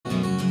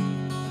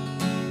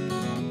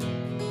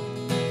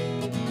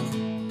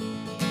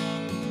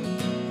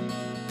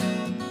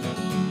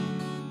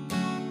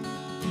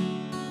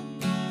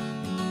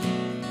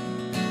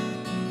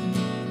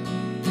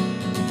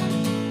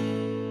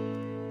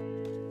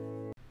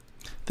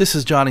This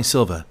is Johnny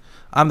Silva.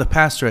 I'm the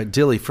pastor at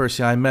Dilley First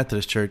United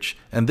Methodist Church,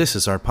 and this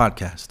is our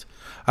podcast.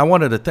 I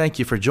wanted to thank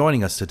you for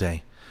joining us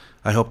today.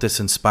 I hope this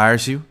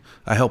inspires you,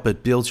 I hope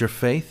it builds your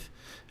faith,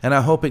 and I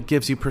hope it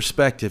gives you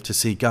perspective to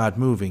see God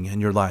moving in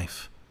your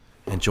life.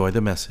 Enjoy the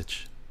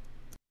message.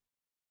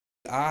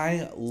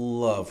 I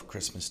love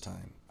Christmas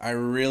time. I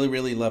really,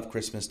 really love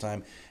Christmas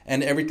time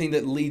and everything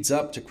that leads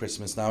up to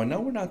Christmas. Now, I know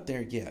we're not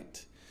there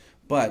yet,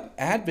 but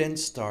Advent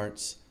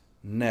starts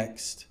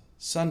next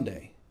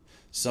Sunday.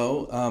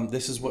 So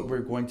this is what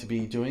we're going to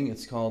be doing.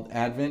 It's called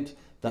Advent,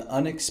 the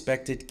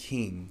Unexpected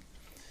King.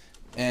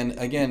 And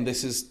again,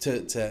 this is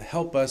to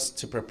help us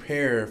to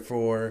prepare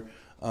for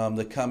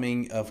the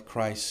coming of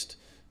Christ,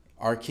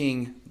 our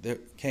King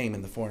that came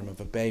in the form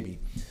of a baby.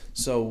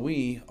 So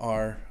we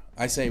are,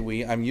 I say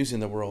we, I'm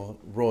using the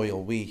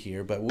royal we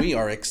here, but we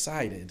are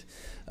excited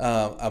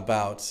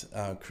about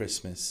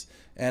Christmas.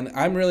 And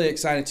I'm really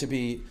excited to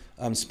be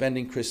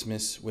spending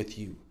Christmas with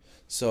you.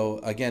 So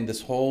again,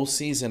 this whole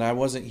season, I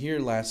wasn't here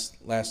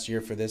last year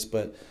for this,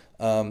 but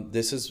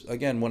this is,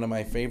 again, one of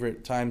my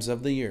favorite times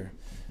of the year.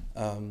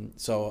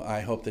 So I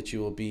hope that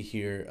you will be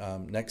here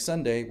next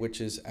Sunday, which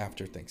is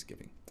after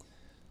Thanksgiving.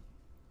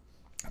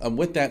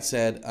 With that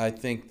said, I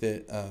think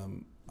that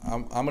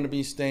I'm going to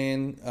be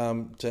staying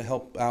to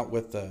help out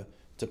with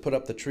to put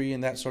up the tree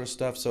and that sort of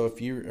stuff. So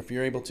if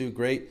you're able to,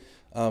 great.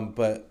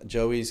 But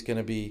Joey's going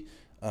to be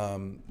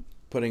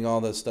putting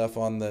all the stuff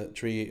on the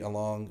tree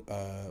along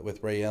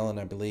with Ray Ellen,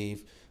 I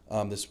believe,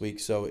 this week.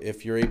 So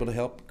if you're able to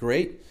help,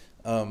 great.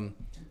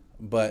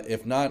 But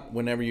if not,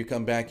 whenever you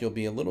come back, you'll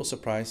be a little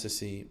surprised to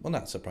see, well,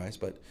 not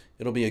surprised, but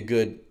it'll be a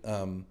good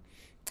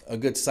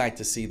sight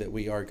to see that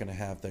we are going to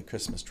have the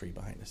Christmas tree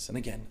behind us. And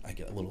again, I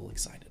get a little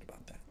excited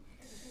about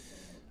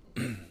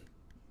that.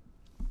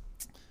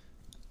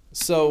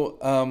 So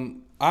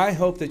I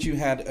hope that you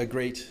had a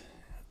great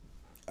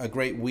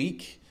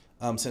week.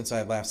 Since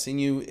I've last seen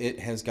you.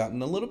 It has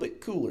gotten a little bit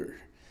cooler.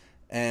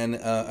 And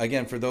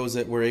again, for those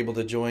that were able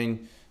to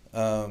join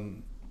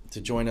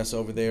us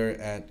over there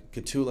at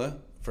Cotulla,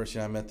 First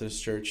United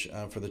Methodist Church,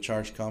 for the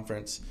Charge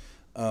Conference,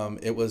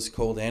 it was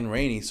cold and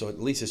rainy, so at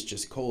least it's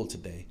just cold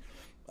today.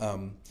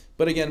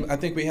 But again, I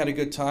think we had a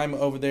good time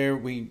over there.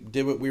 We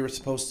did what we were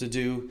supposed to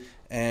do,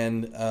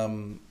 and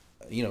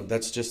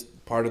that's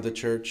just part of the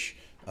church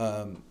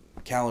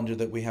calendar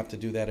that we have to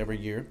do that every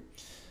year.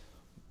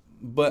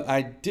 But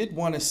I did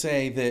want to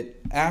say that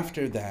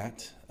after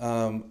that,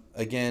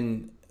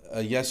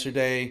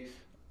 yesterday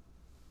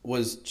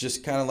was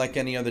just kind of like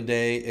any other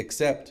day,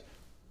 except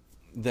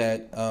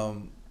that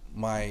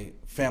my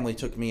family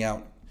took me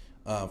out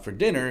for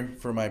dinner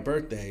for my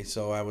birthday.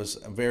 So I was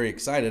very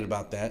excited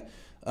about that.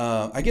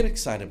 I get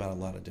excited about a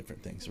lot of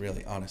different things,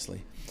 really,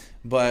 honestly.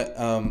 But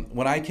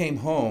when I came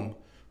home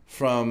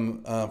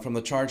from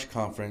the Charge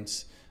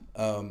Conference,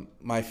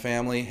 my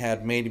family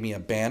had made me a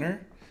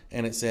banner.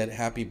 And it said,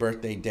 "Happy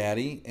Birthday,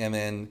 Daddy." And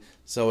then,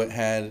 so it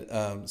had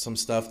some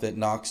stuff that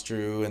Knox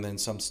drew and then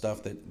some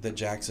stuff that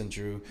Jackson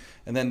drew.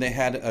 And then they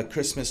had a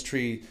Christmas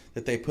tree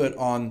that they put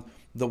on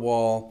the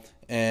wall.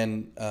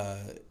 And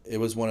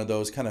it was one of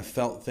those kind of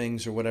felt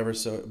things or whatever.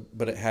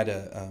 But it had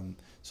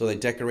so they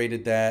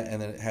decorated that,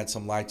 and then it had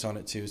some lights on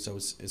it too. So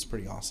it's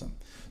pretty awesome.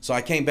 So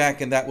I came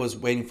back and that was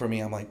waiting for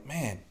me. I'm like,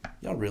 man,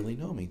 y'all really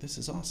know me. This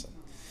is awesome.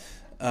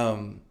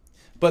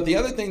 But the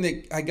other thing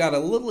that I got a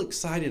little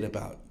excited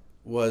about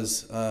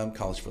was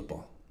college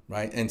football,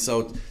 right? And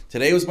so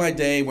today was my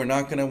day. We're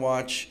not going to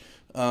watch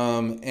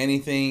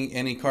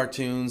any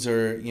cartoons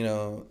or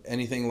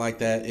anything like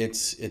that.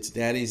 It's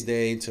Daddy's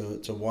day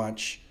to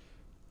watch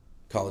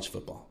college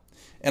football.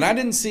 And I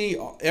didn't see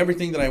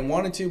everything that I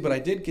wanted to, but I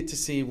did get to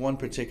see one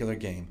particular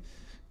game.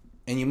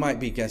 And you might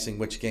be guessing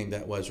which game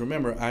that was.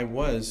 Remember, I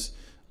was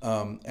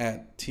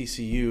at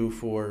TCU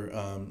for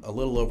a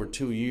little over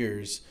 2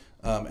 years.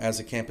 As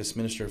a campus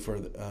minister for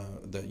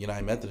the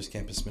United Methodist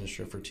campus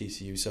minister for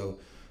TCU. So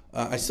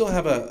I still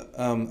have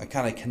a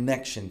kind of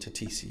connection to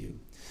TCU.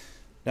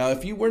 Now,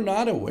 if you were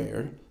not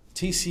aware,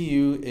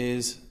 TCU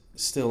is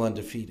still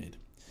undefeated.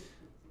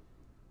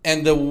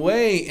 And the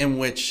way in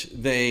which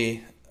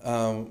they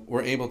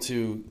were able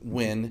to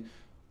win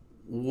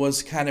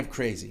was kind of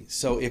crazy.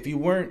 So if you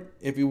weren't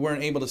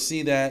able to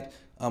see that,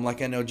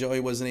 like I know Joey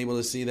wasn't able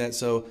to see that,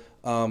 so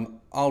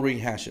I'll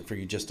rehash it for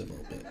you just a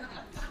little bit.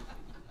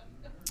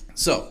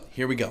 So,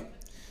 here we go.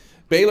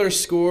 Baylor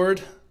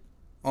scored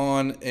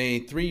on a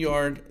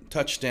 3-yard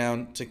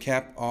touchdown to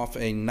cap off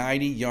a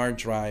 90-yard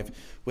drive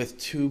with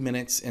 2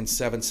 minutes and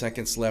 7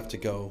 seconds left to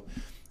go.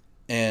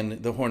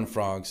 And the Horned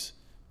Frogs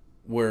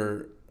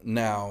were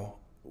now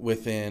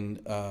within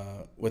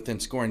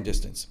scoring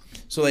distance.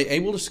 So they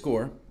able to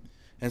score.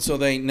 And so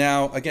they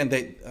now,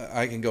 again,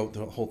 I can go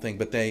the whole thing,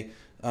 but they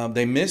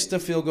missed a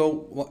field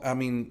goal,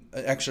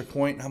 extra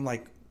point. I'm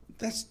like,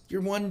 that's your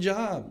one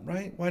job,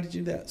 right? Why did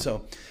you do that?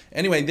 So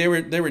anyway, they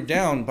were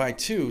down by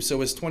 2, so it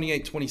was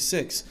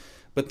 28-26.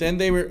 But then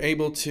they were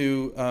able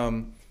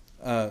to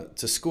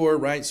score,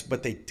 right?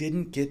 But they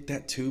didn't get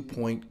that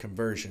 2-point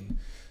conversion,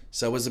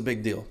 so it was a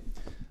big deal.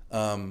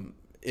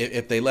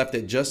 If they left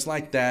it just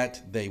like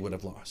that, they would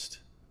have lost.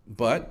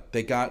 but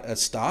they got a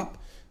stop,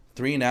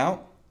 3 and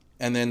out,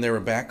 and then they were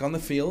back on the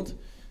field,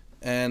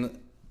 and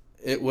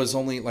it was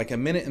only like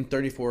 1 minute and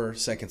 34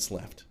 seconds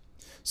left.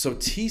 So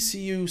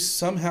TCU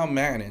somehow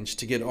managed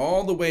to get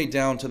all the way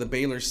down to the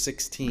Baylor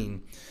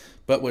 16,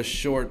 but was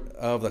short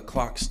of the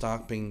clock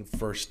stopping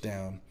first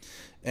down,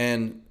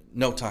 and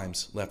no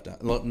times left,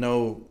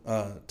 no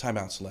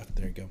timeouts left.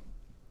 There you go.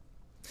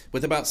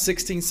 With about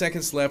 16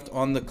 seconds left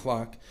on the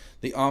clock,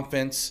 the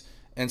offense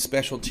and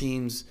special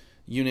teams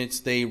units,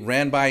 they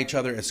ran by each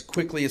other as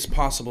quickly as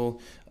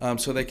possible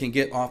so they can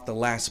get off the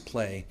last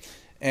play.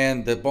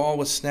 And the ball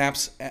was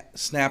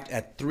snapped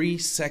at 3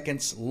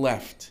 seconds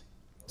left.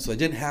 So they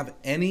didn't have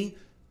any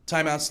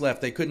timeouts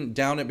left. They couldn't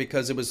down it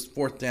because it was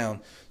 4th down.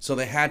 So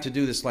they had to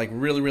do this like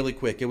really, really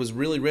quick. It was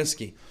really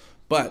risky.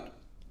 But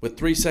with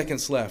 3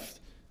 seconds left,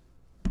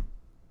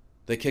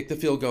 they kicked the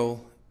field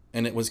goal,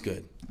 and it was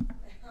good.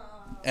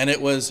 And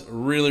it was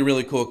really,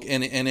 really cool.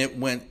 And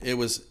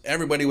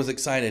everybody was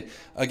excited.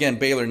 Again,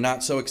 Baylor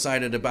not so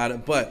excited about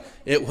it, but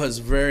it was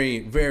very,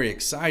 very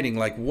exciting.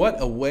 Like,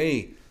 what a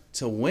way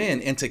to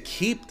win and to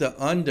keep the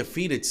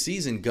undefeated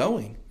season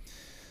going.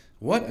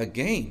 What a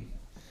game.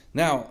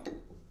 Now,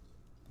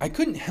 I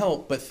couldn't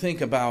help but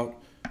think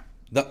about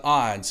the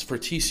odds for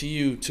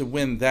TCU to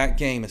win that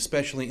game,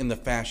 especially in the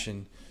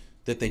fashion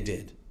that they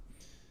did.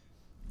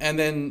 And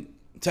then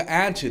to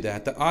add to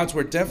that, the odds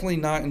were definitely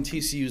not in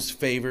TCU's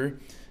favor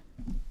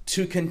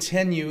to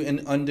continue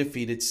an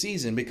undefeated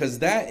season, because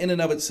that in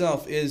and of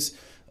itself is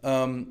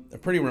a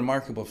pretty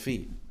remarkable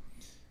feat.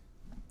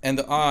 And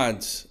the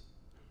odds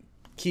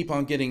keep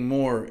on getting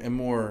more and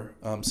more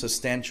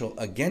substantial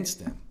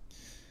against them.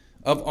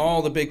 Of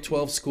all the Big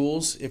 12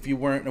 schools, if you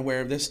weren't aware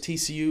of this,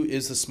 TCU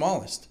is the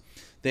smallest.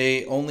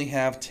 They only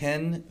have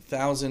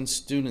 10,000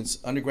 students,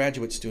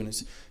 undergraduate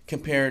students,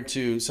 compared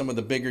to some of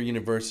the bigger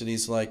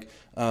universities like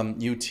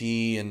UT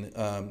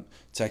and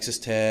Texas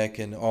Tech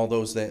and all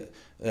those that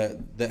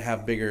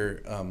have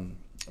bigger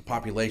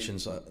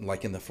populations,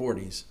 like in the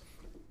 40s.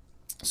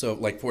 So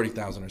like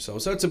 40,000 or so.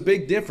 So it's a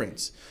big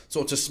difference.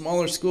 So it's a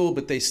smaller school,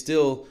 but they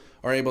still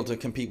are able to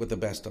compete with the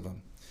best of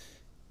them.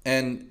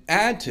 And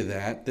add to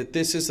that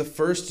this is the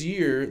first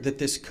year that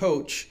this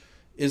coach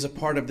is a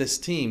part of this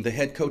team. The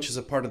head coach is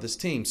a part of this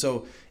team.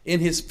 So in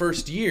his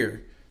first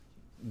year,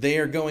 they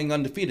are going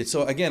undefeated.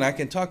 So again, I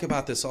can talk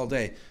about this all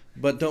day,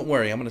 but don't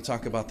worry, I'm going to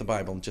talk about the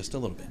Bible in just a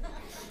little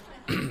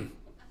bit.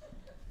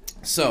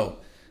 So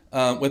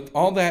with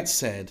all that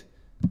said,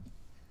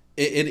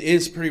 it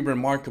is pretty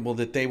remarkable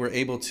that they were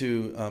able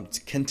to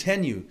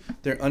continue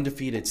their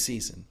undefeated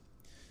season.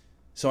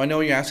 So I know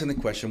you're asking the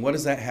question, what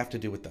does that have to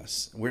do with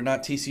us? We're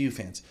not TCU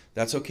fans.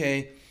 That's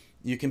okay.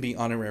 You can be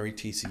honorary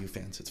TCU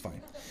fans. It's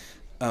fine.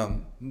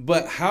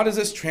 But how does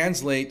this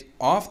translate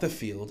off the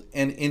field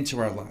and into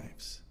our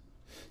lives?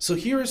 So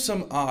here are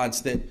some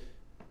odds that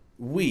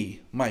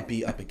we might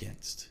be up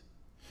against.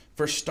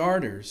 For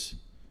starters,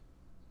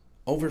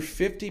 over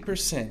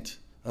 50%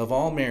 of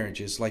all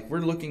marriages, like we're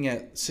looking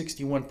at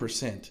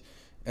 61%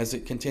 as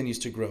it continues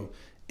to grow,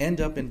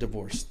 end up in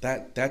divorce.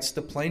 That's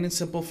the plain and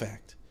simple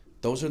fact.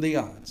 Those are the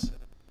odds.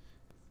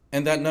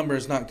 And that number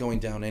is not going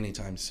down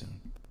anytime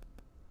soon.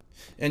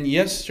 And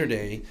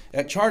yesterday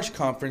at Charge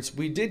Conference,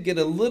 we did get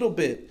a little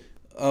bit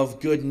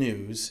of good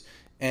news,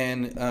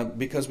 and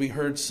because we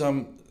heard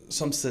some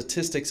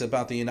statistics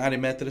about the United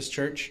Methodist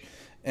Church,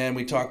 and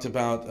we talked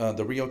about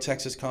the Rio,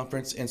 Texas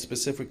Conference, and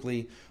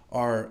specifically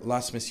our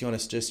Las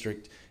Misiones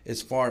district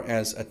as far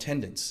as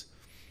attendance.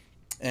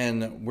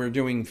 And we're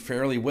doing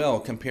fairly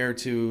well compared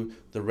to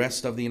the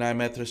rest of the United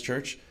Methodist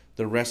Church,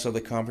 the rest of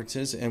the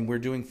conferences, and we're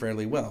doing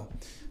fairly well.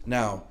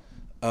 Now,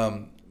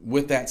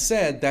 with that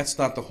said, that's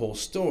not the whole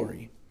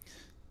story.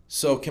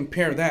 So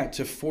compare that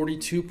to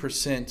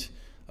 42%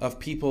 of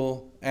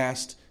people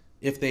asked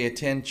if they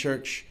attend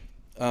church.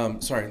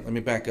 Let me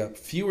back up.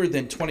 Fewer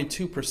than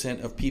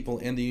 22% of people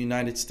in the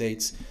United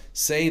States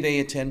say they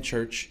attend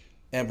church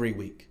every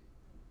week.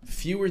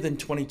 Fewer than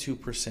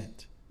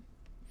 22%.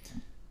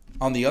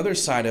 On the other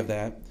side of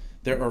that,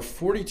 there are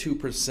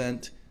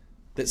 42%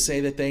 that say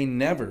that they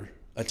never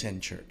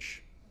attend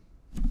church.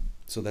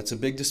 So that's a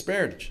big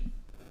disparity.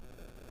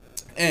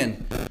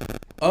 And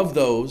of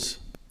those,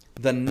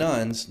 the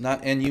nones,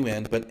 not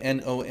N-U-N, but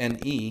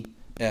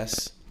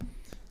N-O-N-E-S,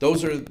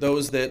 those are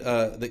those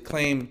that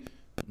claim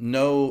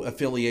no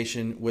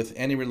affiliation with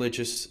any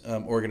religious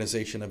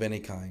organization of any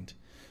kind.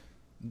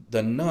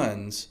 The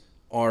nones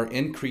are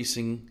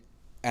increasing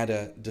at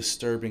a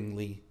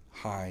disturbingly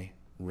high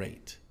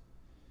rate,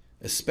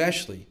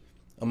 especially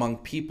among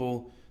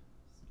people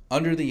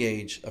under the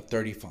age of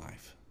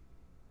 35.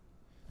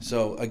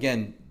 So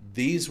again,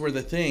 these were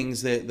the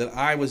things that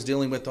I was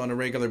dealing with on a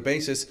regular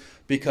basis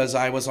because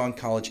I was on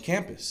college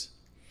campus.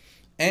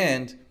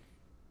 And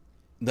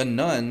the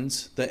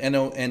nones, the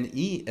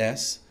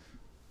N-O-N-E-S,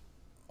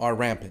 are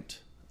rampant.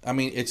 I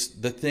mean, it's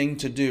the thing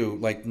to do.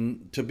 Like,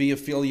 to be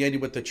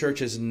affiliated with the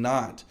church is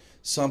not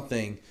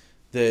something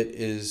that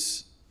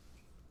is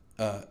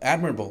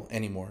admirable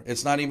anymore.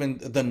 It's not even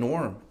the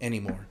norm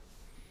anymore.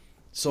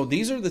 So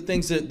these are the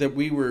things that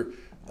we were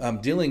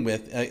dealing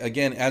with.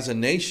 Again, as a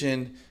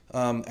nation,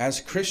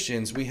 as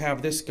Christians, we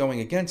have this going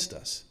against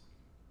us.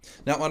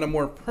 Now, on a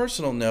more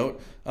personal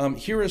note,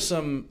 here are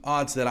some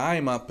odds that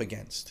I'm up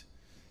against.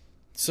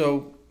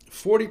 So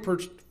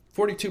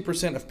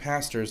 42% of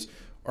pastors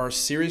are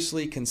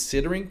seriously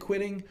considering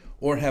quitting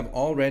or have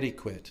already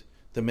quit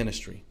the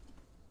ministry,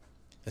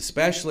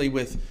 especially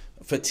with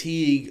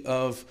fatigue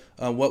of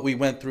what we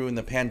went through in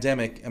the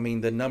pandemic. I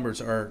mean, the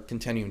numbers are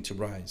continuing to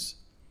rise.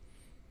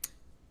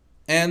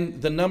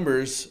 And the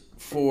numbers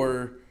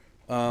for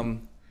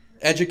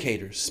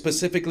educators,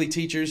 specifically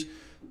teachers,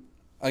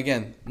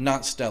 again,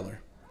 not stellar.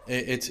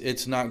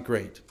 It's not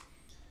great.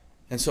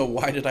 And so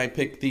why did I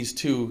pick these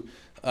two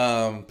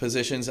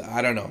positions?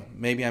 I don't know.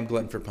 Maybe I'm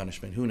glutton for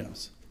punishment. Who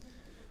knows?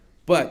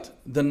 But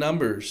the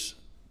numbers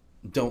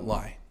don't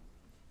lie.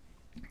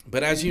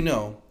 But as you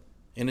know,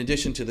 in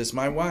addition to this,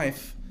 my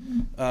wife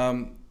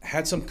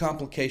had some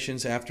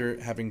complications after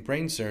having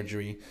brain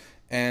surgery.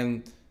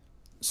 And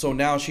so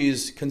now she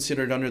is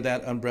considered under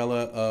that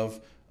umbrella of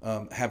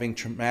having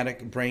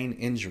traumatic brain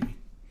injury.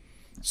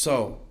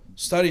 So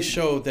studies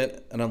show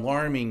that an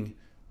alarmingly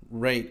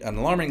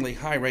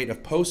high rate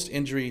of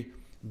post-injury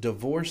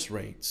divorce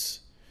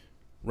rates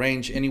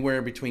range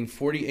anywhere between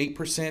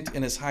 48%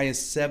 and as high as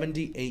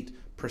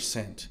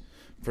 78%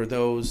 for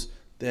those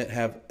that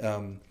have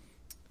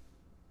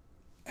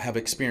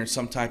experienced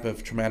some type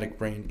of traumatic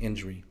brain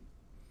injury.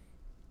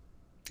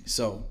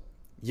 So,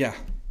 yeah,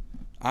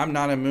 I'm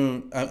not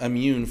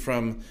immune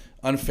from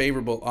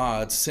unfavorable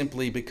odds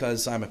simply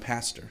because I'm a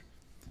pastor.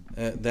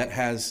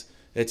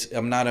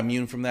 I'm not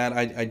immune from that.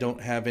 I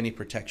don't have any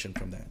protection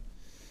from that.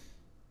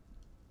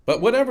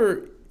 But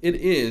whatever it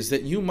is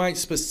that you might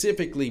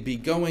specifically be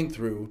going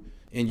through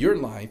in your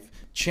life,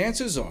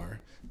 chances are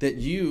that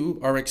you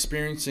are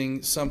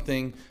experiencing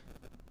something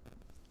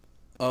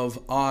of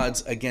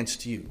odds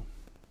against you.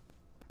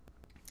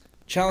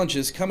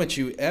 Challenges come at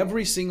you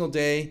every single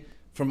day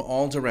from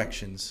all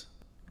directions.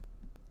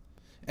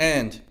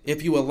 And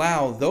if you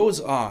allow those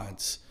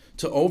odds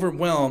to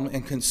overwhelm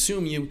and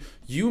consume you,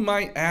 you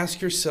might ask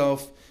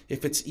yourself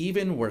if it's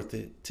even worth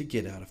it to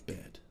get out of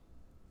bed.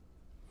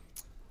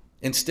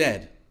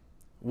 Instead,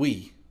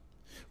 we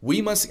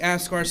must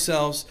ask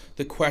ourselves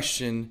the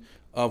question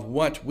of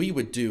what we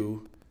would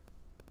do,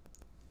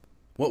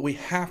 what we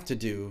have to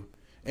do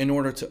in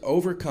order to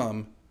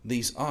overcome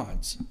these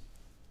odds.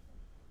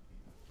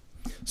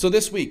 So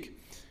this week,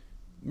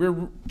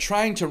 we're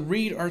trying to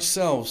read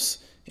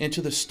ourselves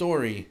into the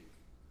story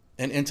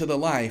and into the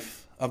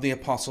life of the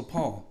Apostle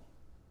Paul.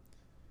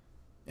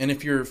 And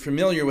if you're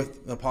familiar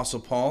with the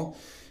Apostle Paul,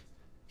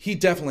 he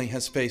definitely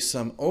has faced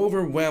some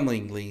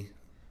overwhelmingly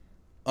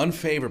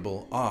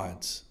unfavorable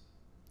odds.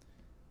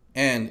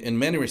 And in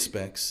many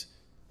respects,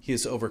 he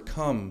has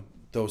overcome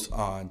those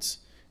odds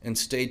and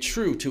stayed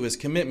true to his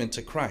commitment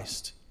to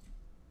Christ.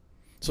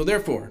 So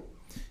therefore,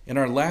 in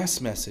our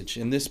last message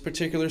in this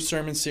particular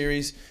sermon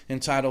series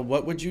entitled,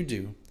 What Would You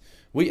Do?,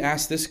 we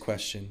asked this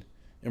question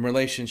in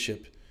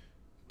relationship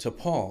to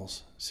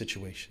Paul's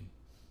situation.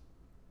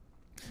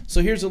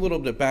 So here's a little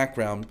bit of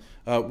background.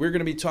 We're going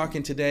to be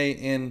talking today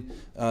in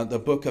the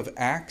book of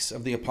Acts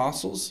of the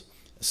Apostles,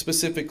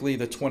 specifically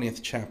the 20th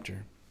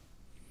chapter.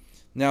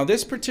 Now,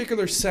 this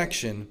particular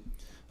section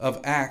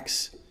of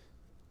Acts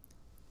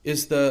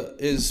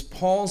is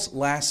Paul's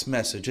last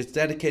message. It's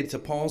dedicated to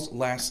Paul's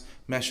last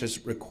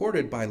message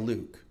recorded by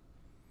Luke.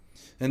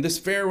 And this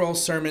farewell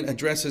sermon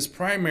is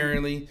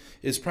primarily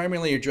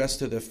addressed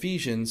to the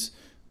Ephesians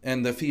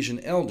and the Ephesian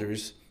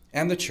elders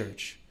and the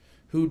church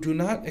who do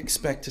not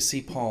expect to see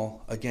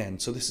Paul again.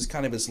 So this is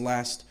kind of his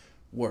last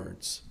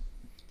words.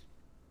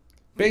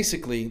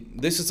 Basically,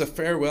 this is a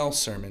farewell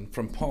sermon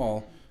from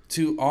Paul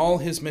to all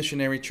his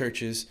missionary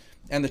churches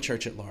and the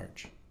church at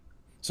large.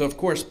 So, of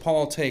course,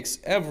 Paul takes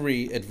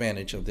every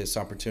advantage of this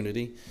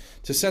opportunity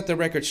to set the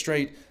record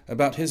straight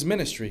about his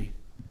ministry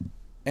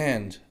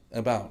and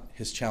about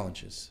his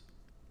challenges.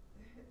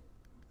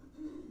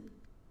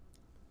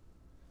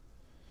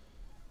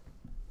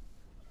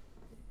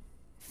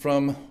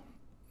 From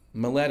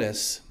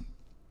Miletus,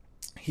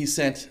 he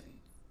sent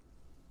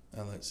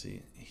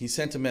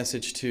a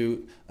message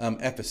to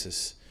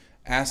Ephesus,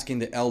 asking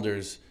the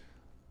elders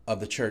of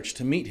the church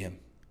to meet him.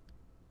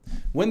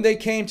 When they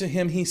came to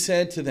him, he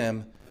said to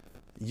them,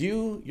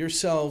 "You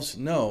yourselves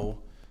know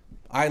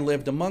I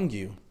lived among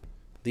you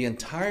the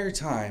entire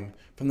time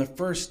from the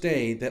first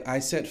day that I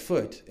set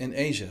foot in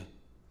Asia,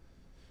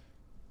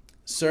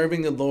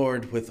 serving the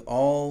Lord with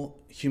all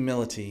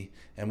humility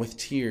and with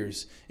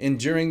tears,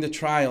 enduring the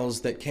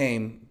trials that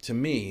came to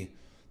me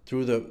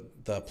through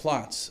the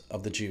plots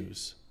of the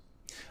Jews.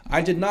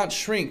 I did not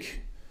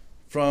shrink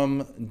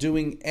from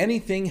doing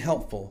anything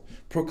helpful,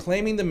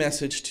 proclaiming the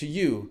message to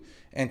you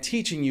and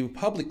teaching you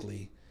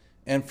publicly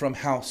and from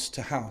house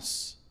to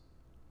house,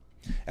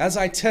 as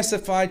I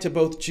testified to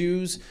both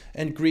Jews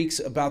and Greeks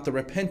about the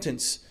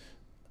repentance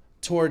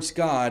towards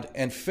God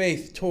and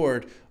faith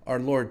toward our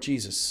Lord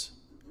Jesus.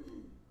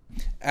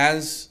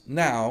 And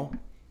now,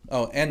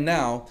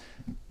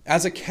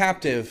 as a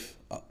captive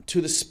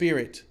to the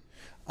Spirit,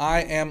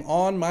 I am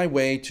on my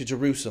way to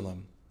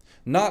Jerusalem,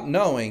 not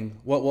knowing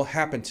what will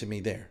happen to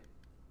me there,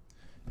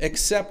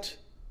 except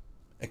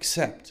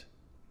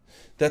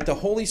that the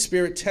Holy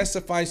Spirit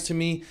testifies to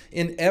me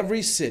in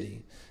every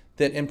city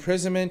that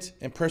imprisonment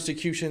and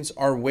persecutions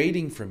are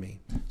waiting for me.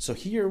 So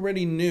he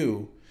already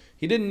knew.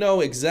 He didn't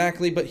know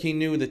exactly, but he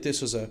knew that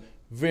this was a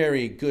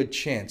very good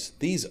chance.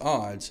 These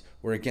odds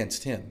were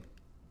against him.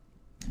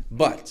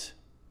 But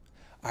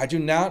I do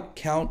not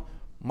count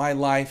my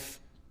life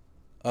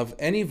of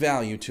any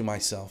value to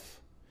myself,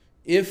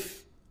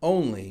 if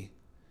only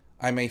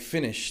I may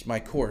finish my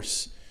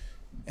course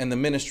and the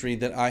ministry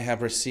that I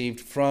have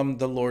received from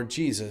the Lord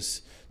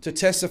Jesus to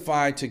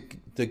testify to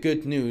the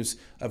good news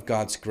of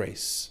God's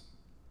grace.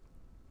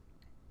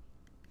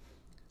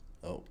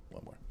 Oh,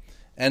 one more.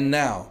 And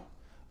now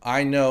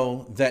I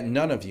know that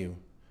none of you,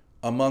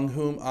 among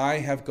whom I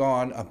have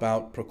gone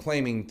about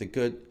proclaiming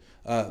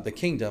the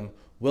kingdom,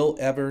 will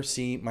ever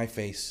see my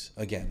face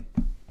again.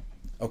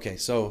 Okay,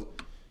 so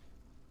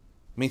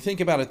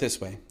think about it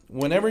this way.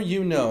 Whenever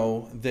you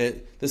know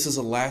that this is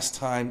the last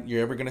time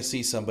you're ever going to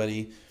see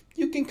somebody,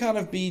 you can kind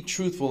of be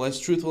truthful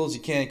as you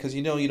can, because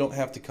you know you don't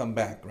have to come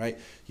back, right?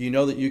 You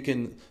know that you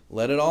can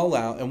let it all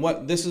out.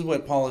 And this is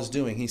what Paul is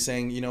doing. He's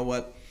saying, you know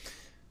what?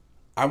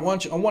 I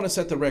want to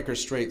set the record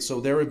straight. So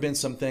there have been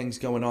some things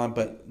going on,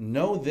 but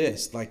know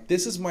this, like,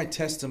 this is my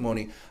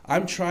testimony.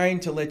 I'm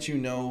trying to let you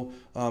know,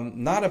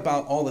 not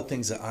about all the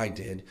things that I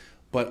did,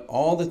 but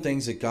all the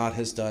things that God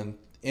has done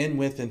in,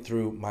 with, and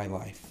through my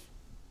life.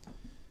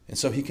 And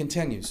so he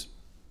continues.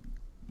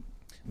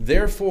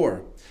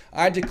 Therefore,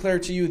 I declare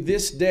to you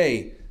this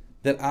day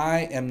that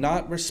I am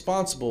not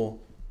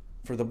responsible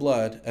for the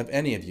blood of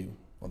any of you.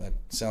 Well, that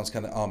sounds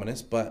kind of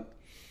ominous, but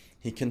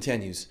he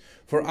continues.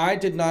 For I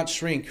did not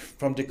shrink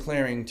from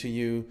declaring to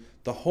you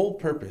the whole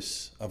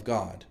purpose of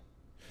God.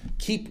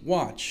 Keep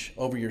watch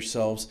over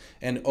yourselves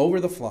and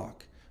over the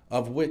flock,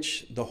 of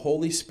which the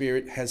Holy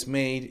Spirit has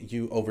made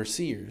you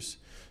overseers,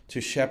 to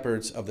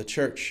shepherds of the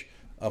church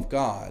of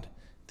God,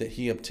 that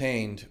he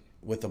obtained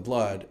with the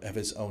blood of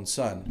his own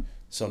Son.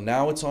 So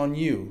now it's on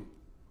you,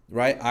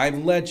 right?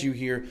 I've led you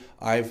here.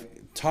 I've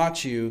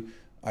taught you.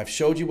 I've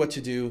showed you what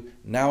to do.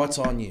 Now it's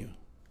on you.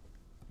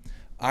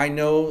 I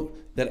know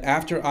that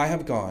after I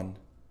have gone,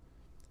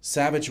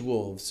 savage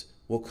wolves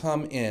will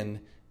come in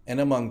and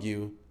among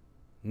you,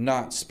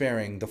 not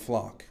sparing the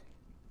flock.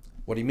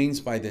 What he means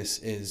by this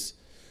is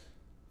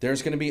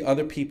there's going to be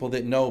other people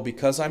that know,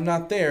 because I'm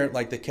not there,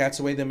 like the cat's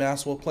away, the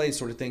mouse will play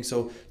sort of thing.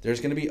 So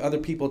there's going to be other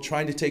people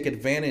trying to take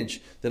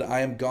advantage that I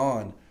am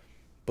gone,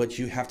 but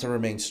you have to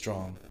remain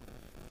strong.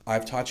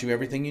 I've taught you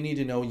everything you need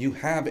to know. You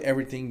have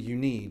everything you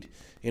need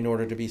in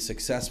order to be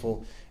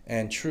successful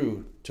and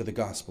true to the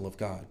gospel of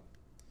God.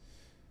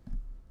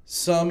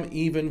 Some,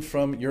 even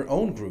from your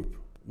own group,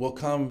 will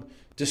come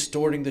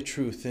distorting the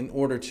truth in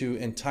order to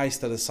entice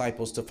the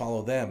disciples to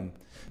follow them.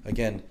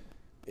 Again,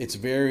 it's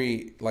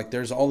very, like,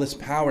 there's all this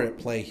power at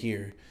play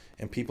here,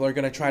 and people are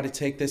going to try to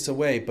take this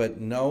away, but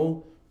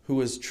know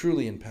who is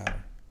truly in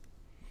power.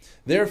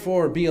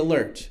 Therefore, be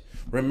alert,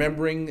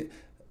 remembering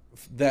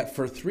that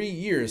for 3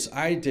 years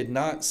I did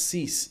not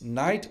cease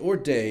night or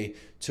day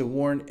to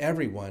warn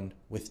everyone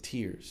with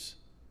tears.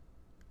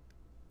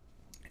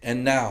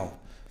 And now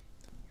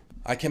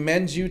I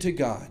commend you to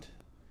God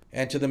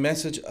and to the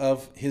message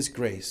of his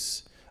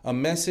grace, a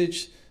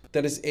message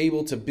that is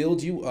able to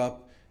build you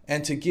up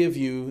and to give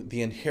you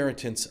the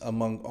inheritance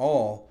among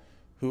all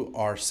who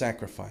are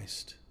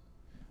sacrificed.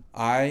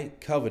 I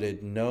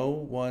coveted no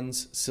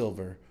one's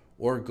silver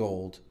or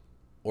gold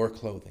or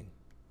clothing.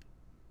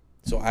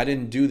 So I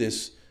didn't do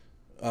this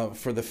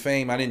for the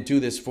fame. I didn't do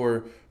this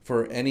for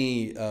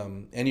any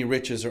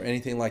riches or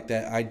anything like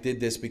that. I did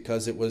this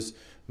because it was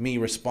me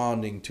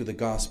responding to the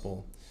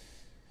gospel.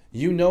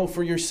 You know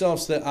for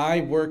yourselves that I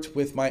worked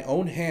with my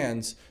own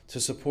hands to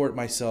support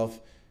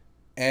myself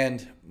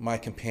and my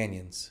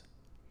companions.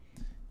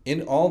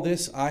 In all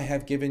this I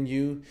have given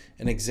you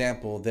an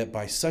example that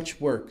by such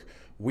work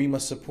we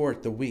must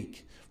support the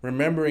weak,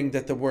 remembering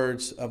that the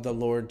words of the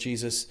Lord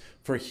Jesus,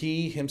 for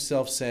he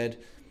himself said,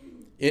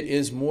 it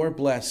is more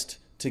blessed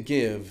to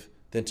give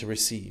than to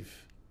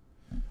receive.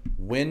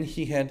 When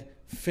he had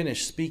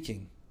finished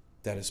speaking,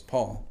 that is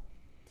Paul,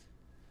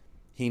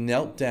 he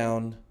knelt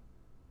down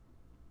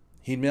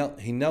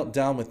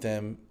with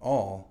them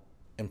all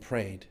and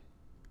prayed.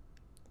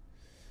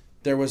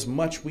 There was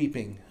much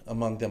weeping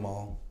among them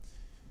all.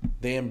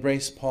 They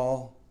embraced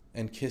Paul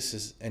and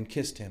kissed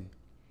him,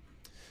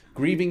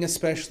 grieving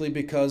especially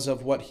because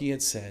of what he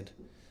had said,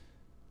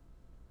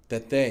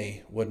 that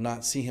they would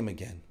not see him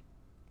again.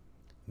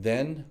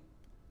 Then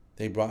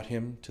they brought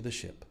him to the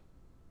ship.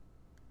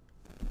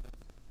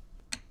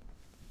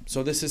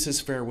 So this is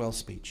his farewell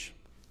speech.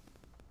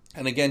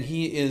 And again,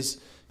 he is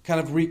kind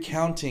of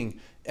recounting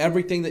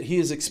everything that he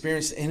has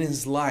experienced in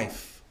his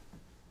life,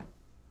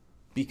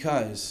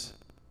 because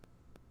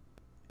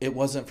it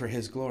wasn't for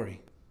his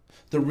glory.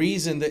 The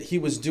reason that he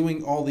was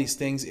doing all these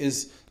things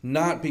is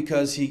not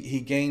because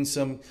he gained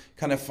some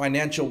kind of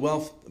financial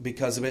wealth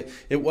because of it.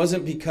 It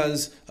wasn't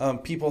because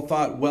people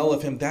thought well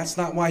of him. That's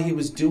not why he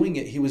was doing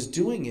it. He was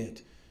doing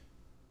it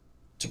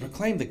to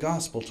proclaim the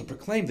gospel, to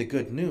proclaim the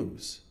good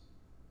news.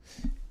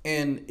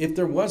 And if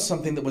there was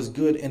something that was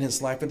good in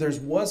his life, if there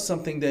was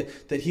something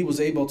that he was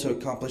able to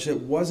accomplish,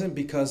 it wasn't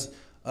because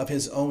of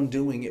his own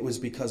doing. It was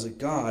because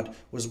God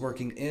was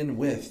working in,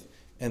 with,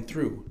 and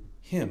through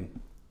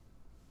him.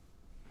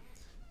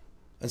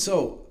 And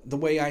so the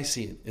way I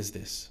see it is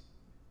this.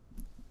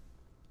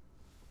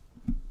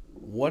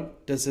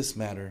 What does this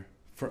matter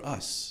for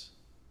us?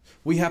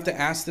 We have to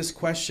ask this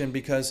question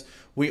because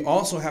we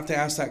also have to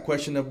ask that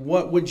question of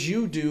what would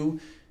you do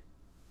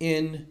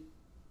in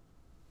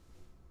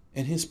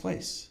his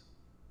place?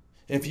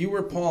 If you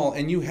were Paul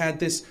and you had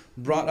this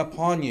brought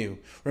upon you,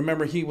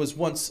 remember he was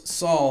once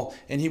Saul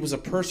and he was a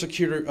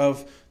persecutor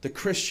of the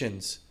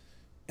Christians.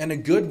 And a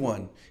good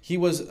one. He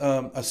was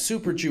a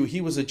super Jew.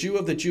 He was a Jew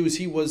of the Jews.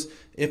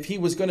 If he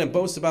was going to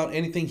boast about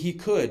anything, he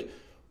could.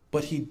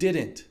 But he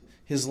didn't.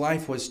 His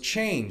life was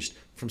changed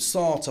from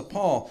Saul to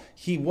Paul.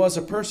 He was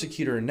a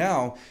persecutor.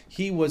 Now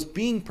he was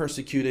being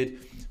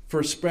persecuted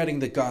for spreading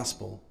the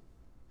gospel.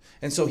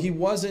 And so he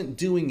wasn't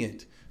doing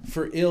it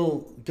for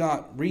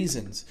ill-got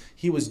reasons.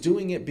 He was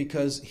doing it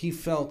because he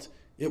felt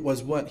it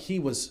was what he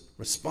was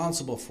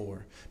responsible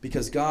for.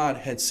 Because God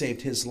had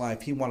saved his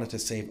life. He wanted to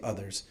save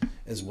others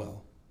as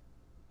well.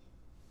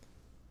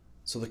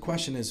 So the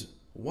question is,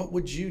 what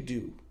would you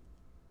do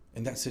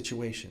in that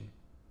situation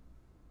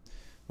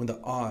when the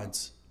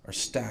odds are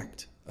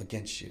stacked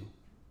against you?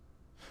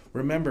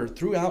 Remember,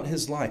 throughout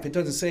his life, it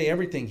doesn't say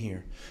everything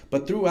here,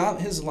 but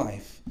throughout his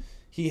life,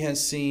 he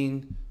has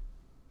seen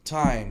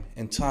time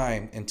and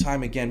time and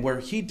time again where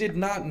he did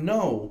not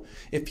know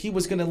if he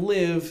was going to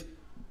live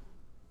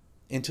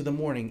into the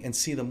morning and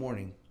see the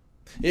morning.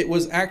 It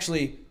was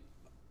actually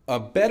a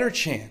better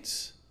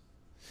chance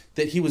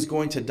that he was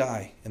going to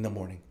die in the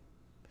morning.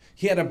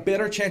 He had a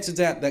better chance of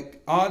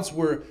that odds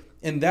were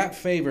in that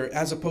favor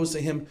as opposed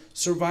to him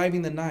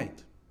surviving the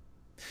night.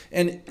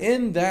 And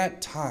in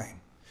that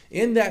time,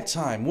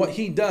 what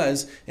he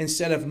does,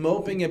 instead of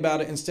moping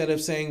about it, instead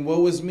of saying,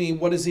 woe is me,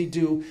 what does he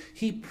do?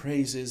 He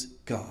praises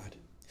God.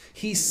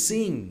 He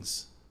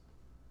sings.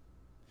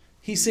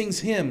 He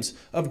sings hymns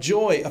of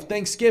joy, of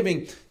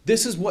thanksgiving.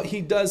 This is what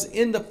he does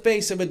in the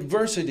face of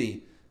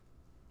adversity.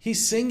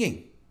 He's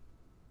singing.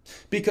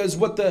 Because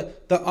what the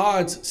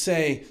odds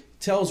say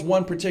tells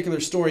one particular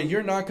story.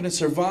 You're not going to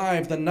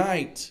survive the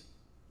night.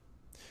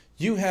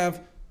 You have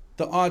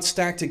the odds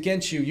stacked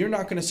against you. You're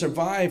not going to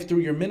survive through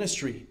your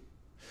ministry.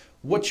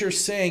 What you're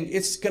saying,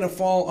 it's going to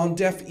fall on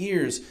deaf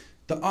ears.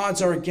 The odds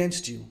are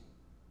against you.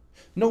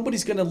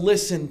 Nobody's going to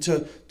listen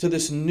to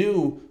this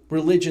new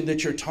religion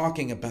that you're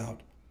talking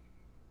about.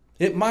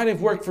 It might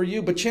have worked for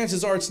you, but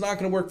chances are it's not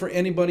going to work for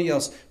anybody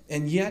else.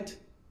 And yet,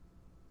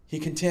 he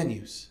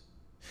continues.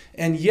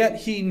 And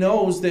yet he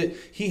knows that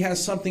he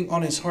has something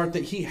on his heart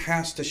that he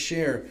has to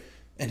share.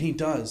 And he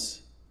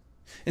does.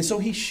 And so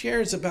he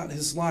shares about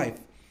his life.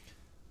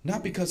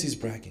 Not because he's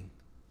bragging.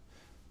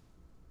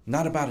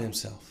 Not about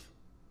himself.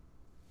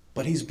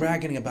 But he's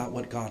bragging about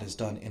what God has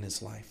done in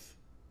his life.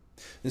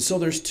 And so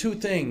there's two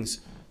things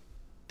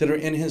that are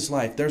in his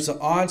life. There's the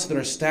odds that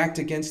are stacked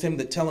against him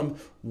that tell him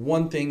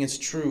one thing is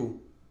true.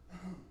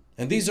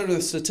 And these are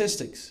the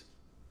statistics.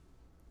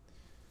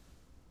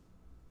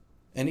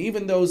 And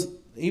even those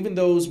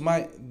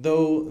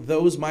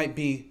might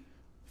be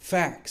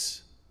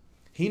facts,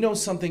 he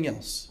knows something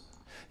else.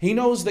 He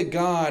knows that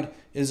God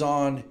is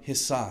on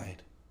his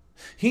side.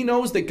 He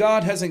knows that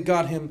God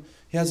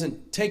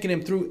hasn't taken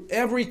him through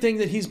everything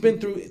that he's been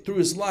through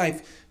his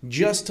life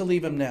just to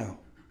leave him now.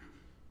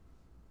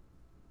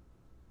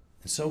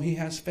 And so he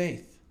has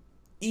faith,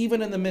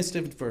 even in the midst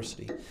of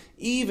adversity,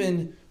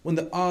 even when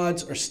the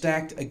odds are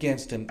stacked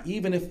against him,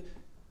 even if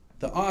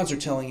the odds are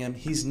telling him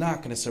he's not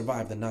going to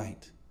survive the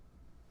night.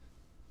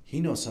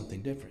 He knows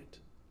something different.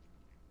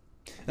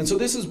 And so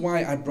this is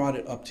why I brought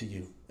it up to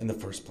you in the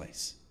first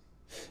place.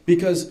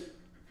 Because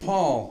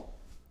Paul,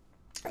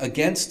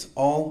 against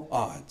all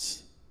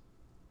odds,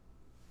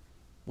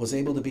 was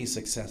able to be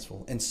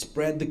successful and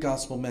spread the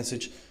gospel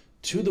message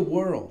to the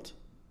world.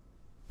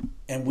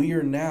 And we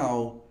are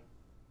now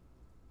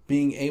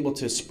being able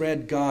to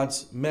spread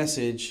God's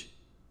message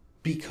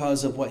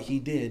because of what he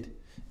did,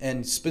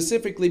 and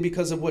specifically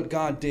because of what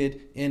God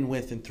did in,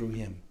 with, and through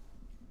him.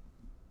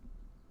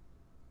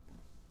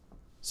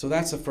 So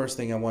that's the first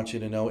thing I want you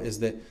to know, is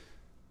that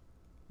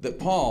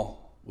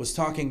Paul was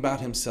talking about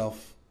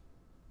himself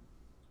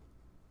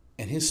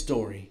and his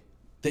story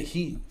that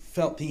he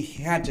felt he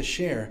had to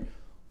share,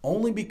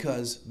 only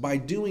because by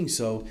doing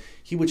so,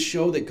 he would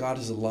show that God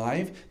is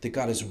alive, that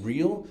God is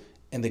real,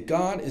 and that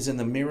God is in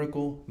the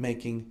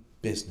miracle-making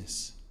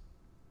business.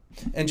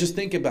 And just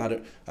think about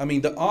it. I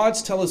mean, the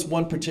odds tell us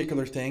one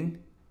particular thing.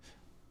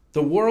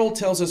 The world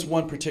tells us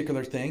one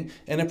particular thing.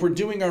 And if we're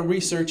doing our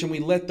research and we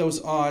let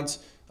those odds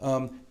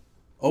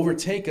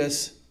overtake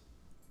us,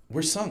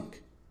 we're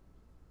sunk.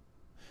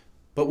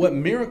 But what a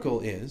miracle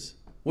is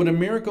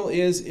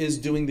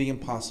doing the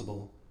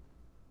impossible.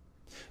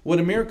 What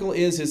a miracle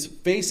is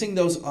facing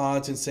those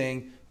odds and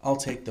saying, I'll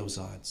take those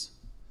odds.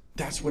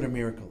 That's what a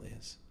miracle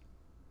is.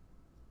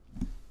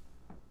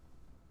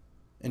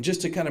 And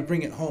just to kind of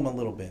bring it home a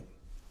little bit.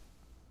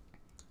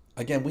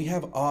 Again, we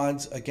have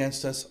odds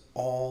against us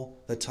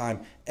all the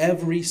time.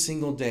 Every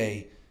single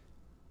day,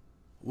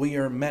 we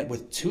are met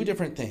with two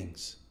different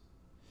things.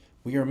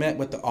 We are met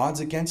with the odds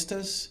against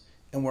us,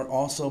 and we're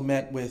also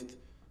met with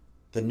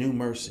the new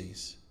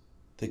mercies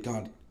that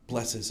God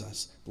blesses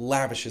us,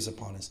 lavishes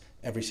upon us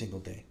every single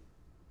day.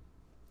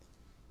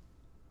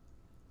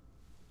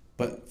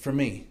 But for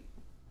me,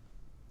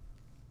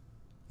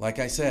 like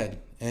I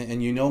said,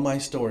 and you know my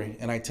story,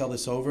 and I tell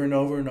this over and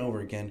over and over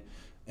again,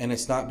 and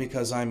it's not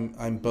because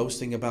I'm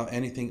boasting about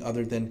anything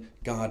other than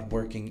God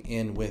working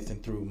in, with,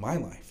 and through my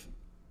life.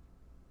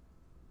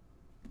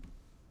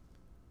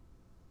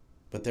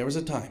 But there was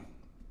a time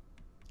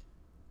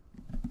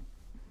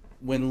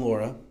when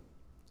Laura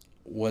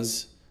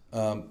was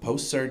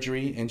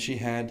post-surgery and she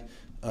had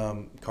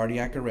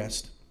cardiac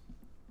arrest.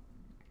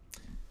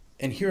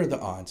 And here are the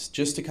odds,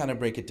 just to kind of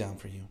break it down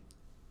for you.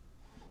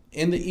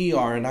 In the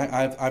ER, and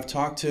I've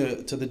talked to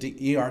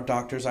the ER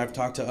doctors, I've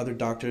talked to other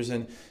doctors,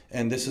 and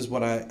this is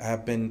what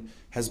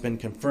has been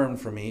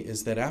confirmed for me,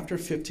 is that after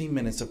 15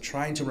 minutes of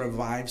trying to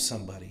revive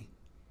somebody,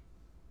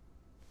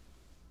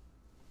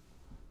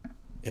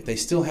 if they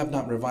still have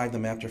not revived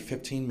them after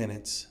 15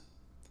 minutes,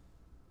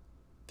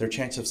 their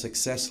chance of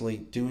successfully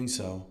doing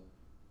so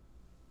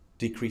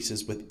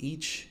decreases with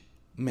each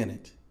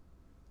minute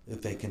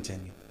if they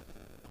continue.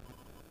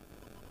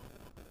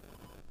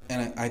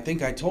 And I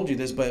think I told you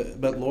this, but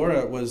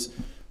Laura was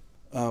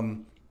they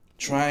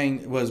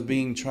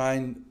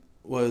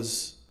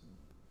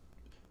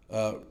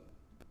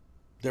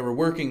were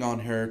working on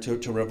her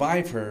to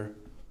revive her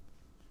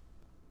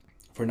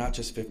for not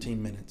just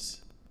 15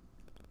 minutes,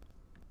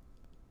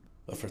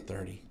 but for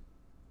 30.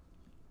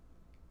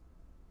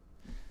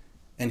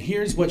 And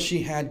here's what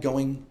she had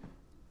going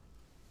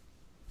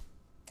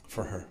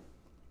for her.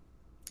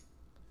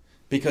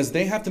 Because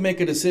they have to make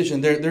a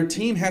decision. Their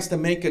team has to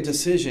make a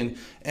decision.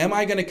 Am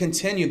I going to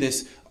continue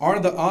this? Are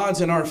the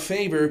odds in our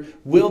favor?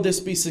 Will this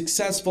be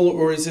successful,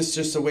 or is this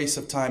just a waste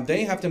of time?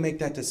 They have to make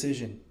that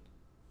decision.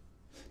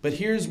 But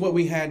here's what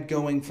we had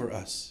going for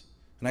us.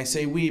 And I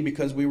say we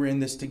because we were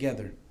in this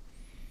together.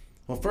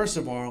 Well, first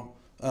of all,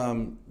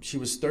 she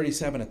was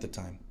 37 at the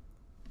time.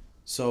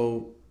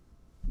 So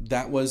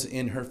that was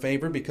in her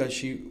favor because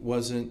she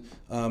wasn't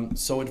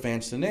so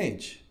advanced in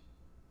age.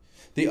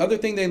 The other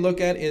thing they look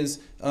at is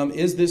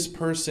this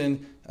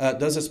person,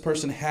 does this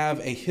person have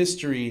a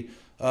history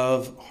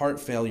of heart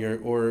failure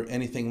or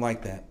anything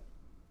like that?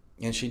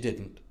 And she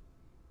didn't.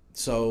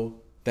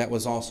 So that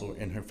was also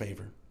in her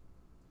favor.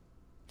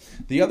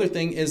 The other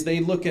thing is they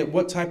look at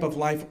what type of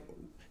life,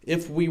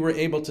 if we were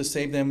able to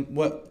save them,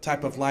 what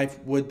type of life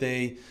would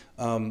they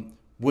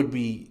would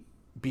we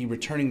be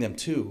returning them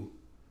to?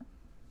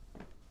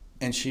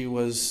 And she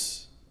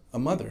was a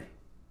mother.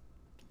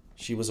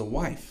 She was a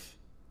wife.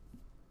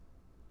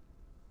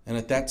 And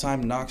at that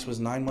time, Knox was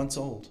 9 months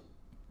old.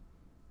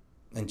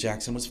 And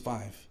Jackson was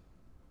 5.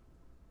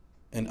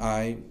 And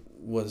I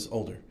was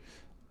older.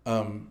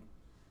 But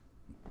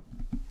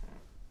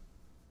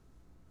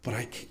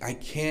I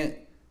can't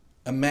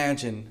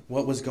imagine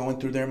what was going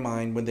through their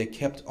mind when they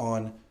kept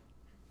on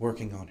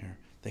working on her.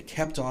 They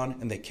kept on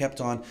and they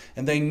kept on.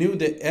 And they knew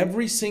that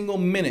every single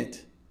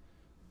minute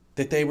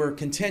that they were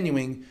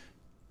continuing,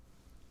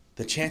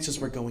 the chances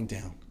were going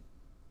down.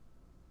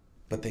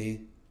 But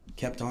they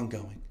kept on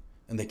going.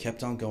 And they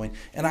kept on going.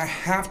 And I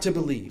have to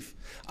believe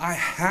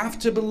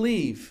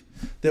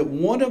that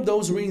one of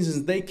those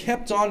reasons they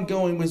kept on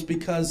going was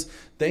because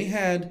they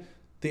had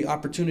the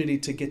opportunity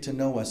to get to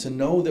know us and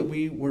know that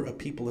we were a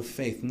people of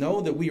faith, know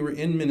that we were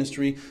in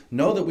ministry,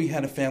 know that we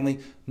had a family,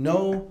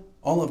 know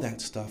all of that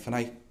stuff. And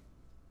I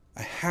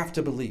have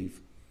to believe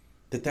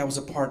that that was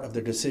a part of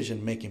their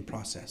decision-making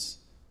process.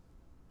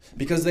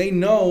 Because they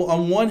know,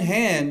 on one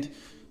hand,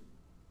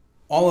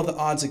 all of the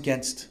odds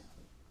against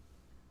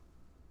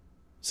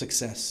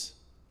success.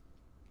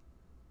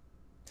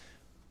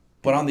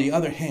 But on the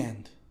other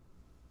hand,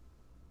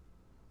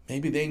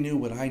 maybe they knew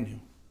what I knew,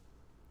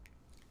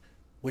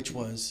 which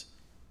was,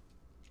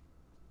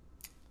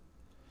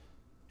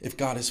 if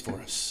God is for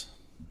us,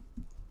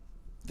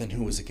 then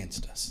who is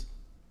against us?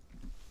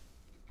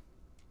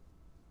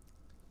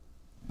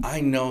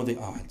 I know the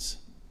odds,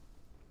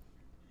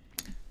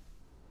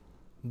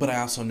 but I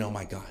also know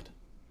my God.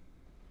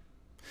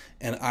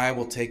 And I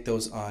will take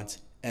those odds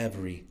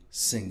every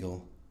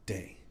single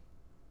day.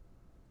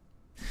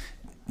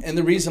 And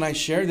the reason I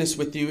share this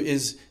with you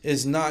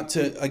is not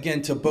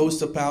to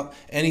boast about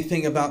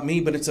anything about me,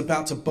 but it's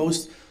about to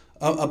boast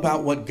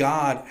about what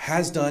God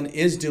has done,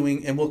 is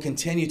doing, and will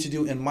continue to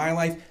do in my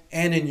life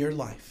and in your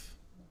life.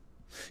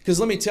 Because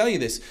let me tell you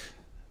this.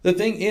 The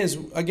thing is,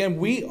 again,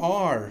 we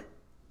are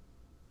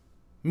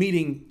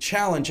meeting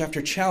challenge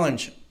after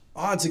challenge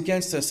odds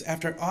against us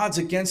after odds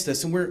against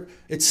us, and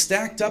it's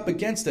stacked up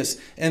against us.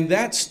 And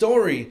that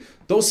story,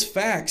 those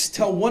facts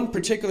tell one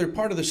particular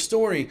part of the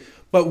story,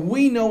 but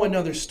we know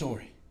another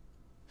story.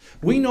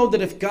 We know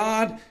that if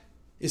God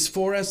is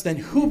for us, then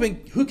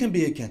who can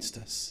be against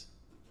us?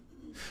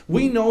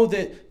 We know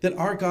that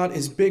our God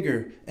is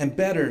bigger and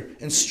better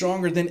and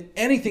stronger than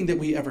anything that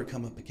we ever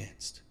come up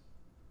against.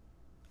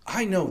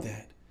 I know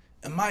that.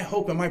 And my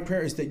hope and my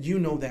prayer is that you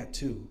know that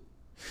too.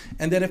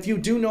 And that if you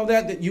do know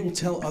that you will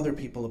tell other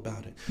people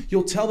about it.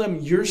 You'll tell them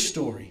your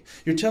story.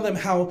 You'll tell them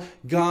how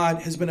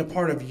God has been a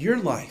part of your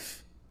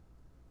life.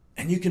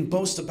 And you can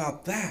boast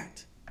about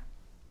that.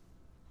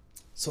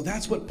 So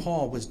that's what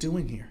Paul was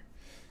doing here.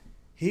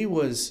 He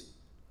was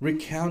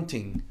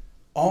recounting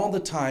all the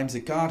times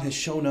that God has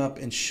shown up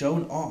and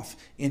shown off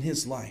in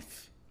his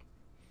life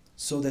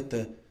so that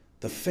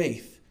the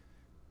faith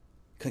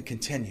can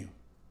continue.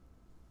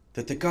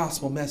 That the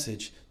gospel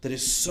message that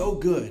is so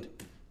good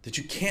that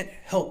you can't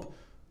help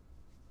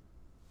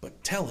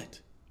but tell it.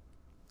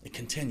 It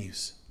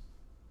continues.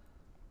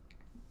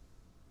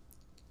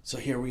 So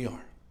here we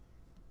are,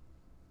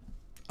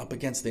 up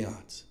against the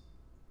odds.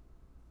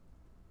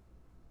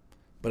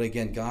 But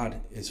again,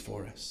 God is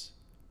for us.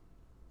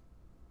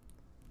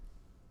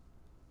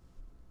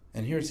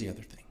 And here's the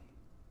other thing.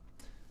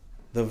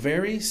 The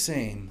very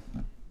same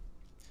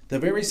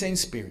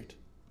Spirit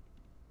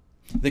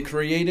that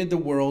created the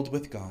world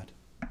with God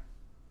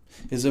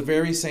is the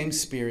very same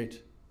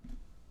Spirit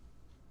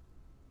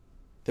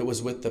that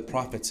was with the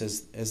prophets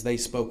as they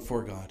spoke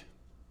for God.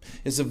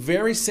 Is the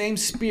very same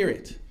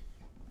Spirit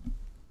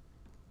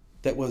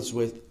that was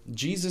with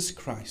Jesus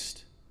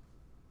Christ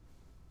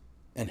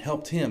and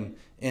helped him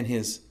in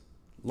his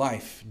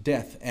life,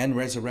 death, and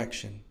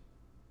resurrection.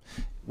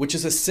 Which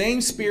is the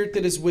same Spirit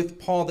that is with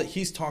Paul that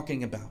he's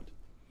talking about.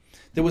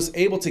 That was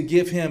able to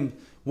give him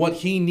what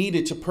he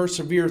needed to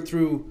persevere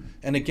through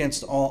and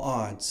against all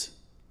odds.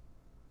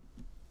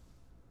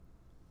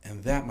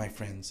 And that, my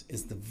friends,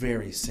 is the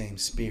very same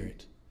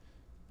Spirit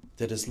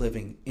that is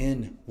living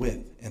in,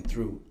 with, and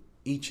through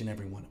each and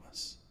every one of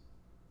us.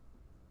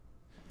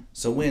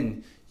 So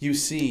when you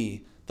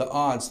see the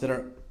odds that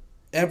are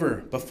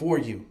ever before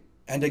you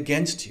and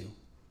against you,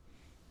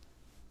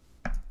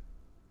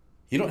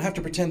 you don't have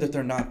to pretend that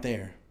they're not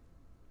there.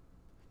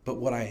 But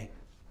what I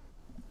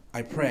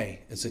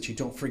pray is that you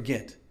don't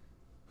forget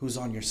who's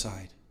on your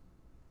side.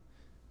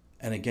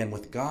 And again,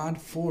 with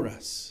God for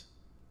us,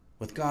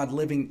 with God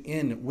living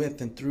in,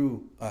 with, and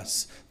through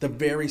us, the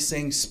very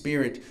same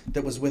Spirit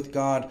that was with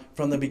God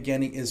from the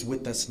beginning is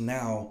with us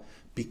now.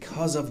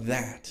 Because of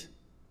that,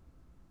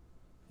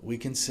 we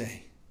can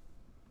say,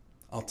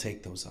 I'll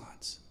take those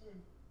odds.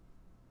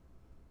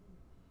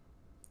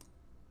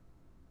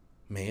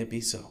 May it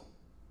be so.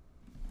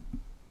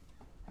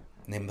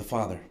 In the name of the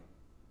Father,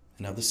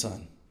 and of the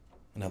Son,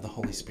 and of the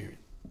Holy Spirit.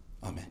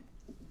 Amen.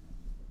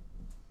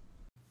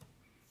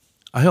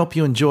 I hope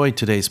you enjoyed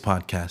today's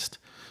podcast.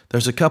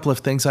 There's a couple of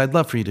things I'd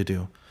love for you to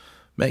do.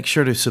 Make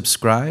sure to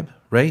subscribe,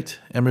 rate,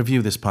 and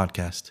review this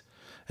podcast.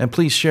 And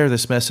please share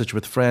this message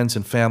with friends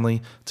and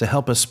family to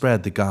help us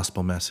spread the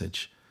gospel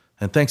message.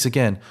 And thanks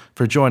again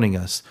for joining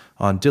us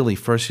on Dilley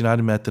First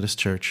United Methodist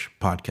Church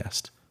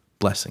podcast.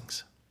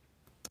 Blessings.